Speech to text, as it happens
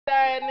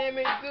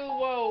dynamic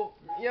duo.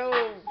 Yo.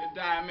 The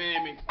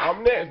dynamic.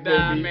 I'm next,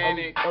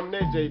 baby. I'm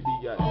next, JB,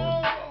 guys.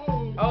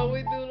 Oh,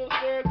 we do them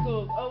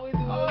circles. Oh, we do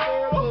them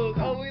circles.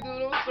 Oh, we do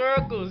them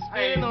circles.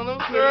 Spin on them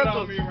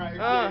circles.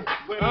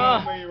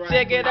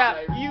 Check it out.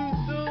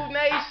 YouTube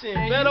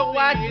Nation. Better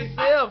watch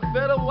yourself.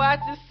 Better watch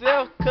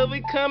yourself. Cause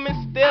we coming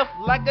stiff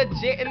like a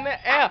jet in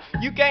the air.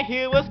 You can't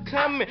hear what's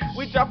coming.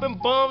 We dropping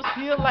bombs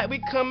here like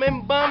we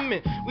coming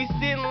bumming. We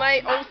sitting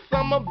like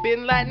Osama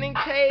bin Laden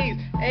K's.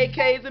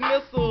 AKs and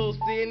missiles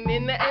sitting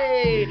in the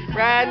A.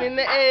 Riding in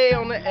the A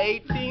on the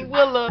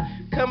 18-wheeler.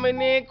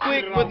 Coming in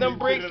quick with them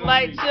bricks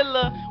like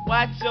chiller.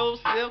 Watch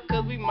yourself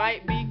cause we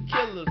might be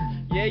killers.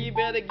 Yeah, you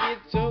better get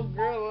your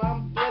girl,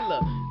 I'm filler.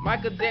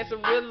 Michael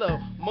Jackson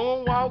Rilla,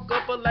 moonwalk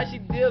up her like she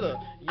did her.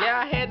 Yeah,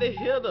 I had to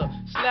hit her,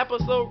 slap her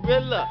so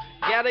rilla.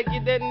 Gotta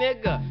get that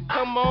nigga,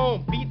 come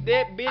on, beat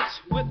that bitch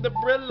with the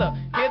brilla.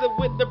 Hit her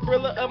with the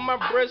brilla of my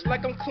brush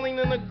like I'm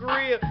cleaning the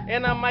grill.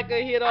 And I might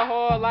hit her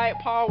hard like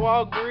Paul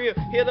Wall Grill.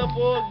 Hit her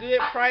for a good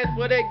price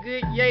for that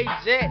good yay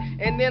jack.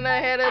 And then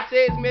I had a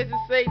text message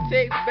say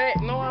text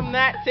back. No, I'm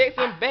not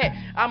texting back,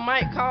 I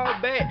might call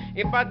back.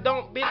 If I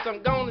don't, bitch,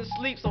 I'm going to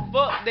sleep, so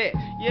fuck that.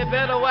 You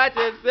better watch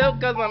yourself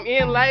cause I'm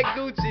in like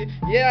Gucci.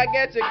 Yeah, I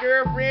got your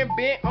girlfriend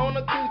bent on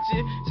the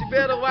coochie. She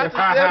better watch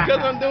herself cause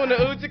I'm doing the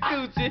oochie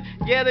coochie.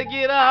 Gotta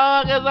get her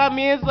hard cause I'm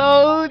in so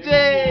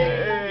oochie.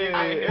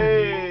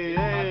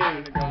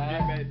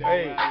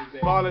 Hey,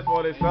 Small it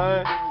for this,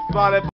 son. Small it.